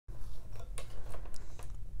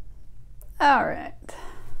All right.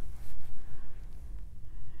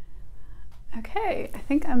 Okay, I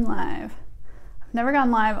think I'm live. I've never gone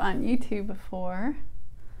live on YouTube before,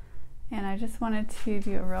 and I just wanted to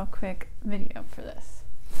do a real quick video for this.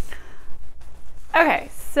 Okay,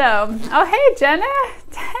 so, oh hey Jenna,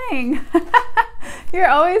 dang. You're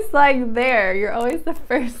always like there. You're always the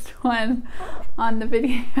first one on the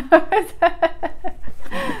video.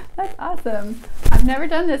 That's awesome. I've never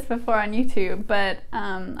done this before on YouTube, but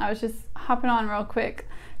I was just hopping on real quick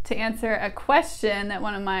to answer a question that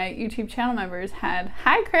one of my YouTube channel members had.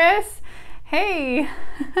 Hi Chris. Hey.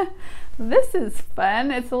 This is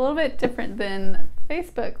fun. It's a little bit different than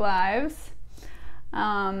Facebook Lives.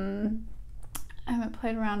 I haven't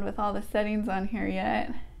played around with all the settings on here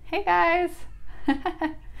yet. Hey guys.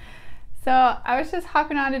 So I was just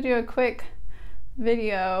hopping on to do a quick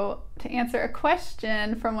video to answer a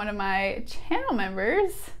question from one of my channel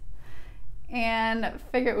members, and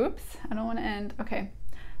figured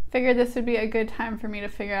this would be a good time for me to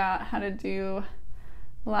figure out how to do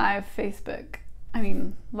live YouTube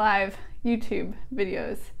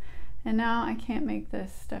videos. And now I can't make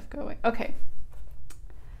this stuff go away. Okay.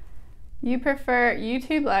 You prefer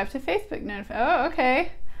YouTube Live to Facebook notification? Oh,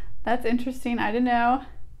 okay. That's interesting. I didn't know.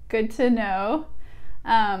 Good to know.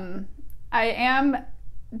 I am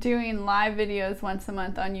doing live videos once a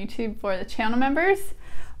month on YouTube for the channel members,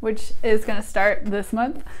 which is going to start this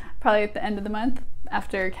month, probably at the end of the month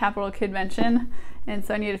after Capital Kidvention. And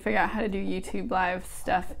so I need to figure out how to do YouTube Live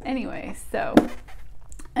stuff anyway. So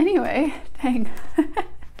anyway, dang.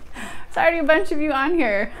 There's already a bunch of you on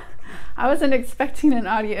here. I wasn't expecting an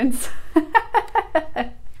audience.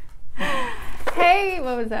 Hey,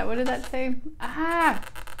 what was that? What did that say?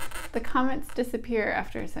 The comments disappear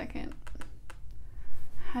after a second.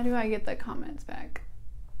 How do I get the comments back?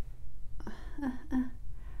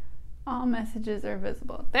 All messages are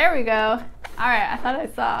visible. There we go. All right, I thought I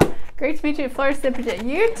saw. Great to meet you, Florida Sipperton.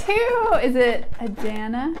 You too. Is it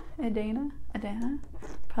Adana?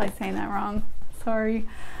 Probably saying that wrong. Sorry.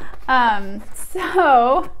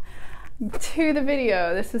 So to the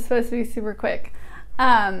video. This is supposed to be super quick.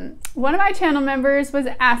 One of my channel members was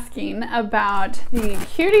asking about the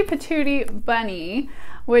Cutie Patootie Bunny,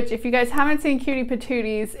 which if you guys haven't seen Cutie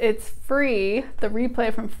Patooties, it's free. The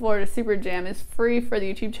replay from Florida Super Jam is free for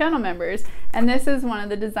the YouTube channel members, and this is one of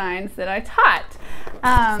the designs that I taught.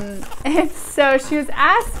 And so she was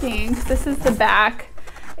asking, this is the back,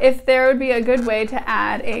 if there would be a good way to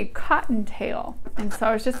add a cottontail. And so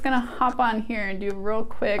I was just gonna hop on here and do a real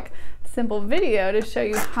quick simple video to show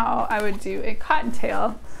you how I would do a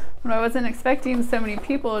cottontail, but I wasn't expecting so many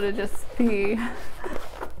people to just be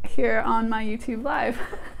here on my YouTube Live.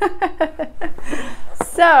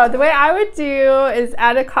 So the way I would do is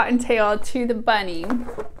add a cottontail to the bunny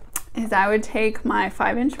is I would take my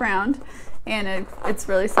 5-inch round, and it's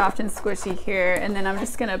really soft and squishy here, and then I'm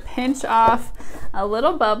just gonna pinch off a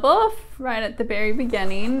little bubble right at the very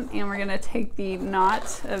beginning, and we're gonna take the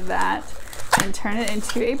knot of that and turn it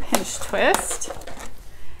into a pinch twist.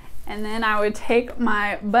 And then I would take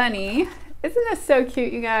my bunny. Isn't this so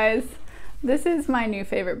cute, you guys? This is my new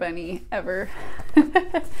favorite bunny ever.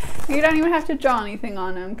 You don't even have to draw anything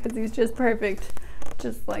on him because he's just perfect,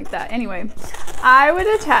 just like that. Anyway, I would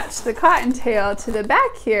attach the cottontail to the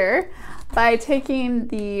back here by taking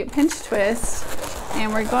the pinch twist,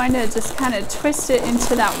 and we're going to just kind of twist it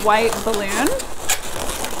into that white balloon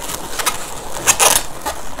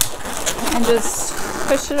and just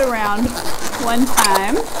push it around one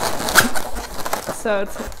time. So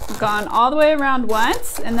it's gone all the way around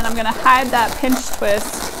once, and then I'm gonna hide that pinch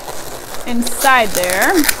twist inside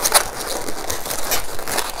there.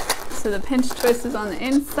 So the pinch twist is on the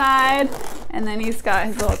inside, and then he's got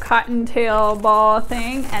his little cottontail ball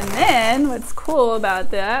thing. And then what's cool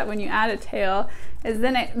about that, when you add a tail, is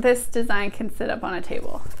then this design can sit up on a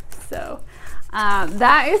table. So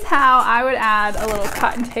that is how I would add a little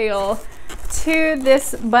cottontail to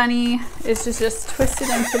this bunny. Is just twist it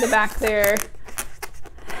into the back there.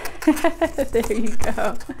 There you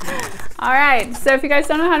go. All right, so if you guys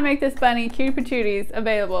don't know how to make this bunny, Cutie Patooties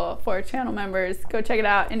available for channel members. Go check it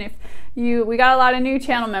out. And if we got a lot of new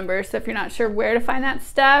channel members, so if you're not sure where to find that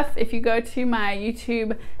stuff, if you go to my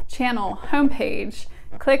YouTube channel homepage,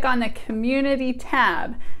 click on the community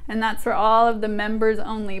tab, and that's where all of the members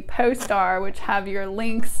only posts are, which have your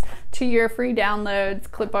links to your free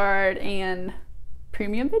downloads, clip art, and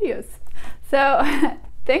premium videos. So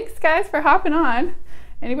thanks guys for hopping on.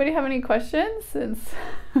 Anybody have any questions since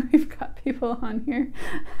we've got people on here?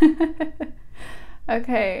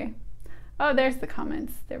 Okay. Oh, there's the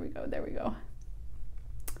comments. There we go. There we go.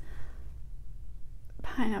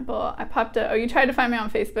 Pineapple. I popped a, oh, you tried to find me on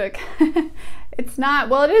Facebook. It's not,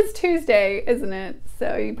 well, it is Tuesday, isn't it?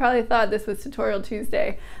 So you probably thought this was Tutorial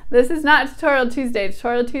Tuesday. This is not Tutorial Tuesday.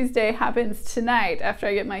 Tutorial Tuesday happens tonight after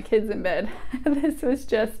I get my kids in bed. This was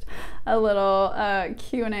just a little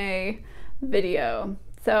Q&A video.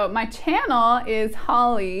 So my channel is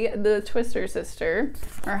Holly, the Twister Sister,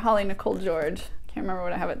 or Holly Nicole George. Can't remember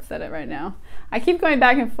what I have it set at right now. I keep going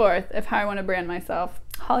back and forth of how I want to brand myself.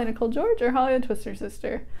 Holly Nicole George or Holly the Twister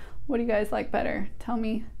Sister? What do you guys like better? Tell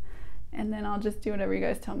me, and then I'll just do whatever you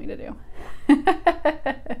guys tell me to do.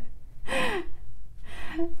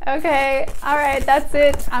 Okay, all right, that's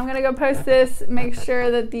it. I'm gonna go post this, make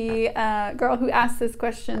sure that the girl who asked this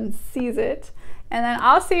question sees it. And then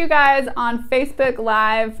I'll see you guys on Facebook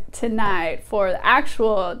Live tonight for the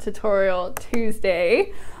actual Tutorial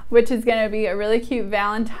Tuesday, which is going to be a really cute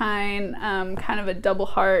Valentine, kind of a double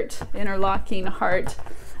heart, interlocking heart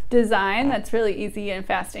design that's really easy and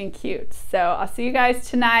fast and cute. So I'll see you guys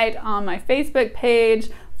tonight on my Facebook page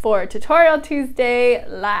for Tutorial Tuesday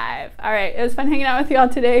Live. All right, it was fun hanging out with y'all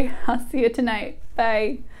today. I'll see you tonight.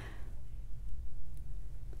 Bye.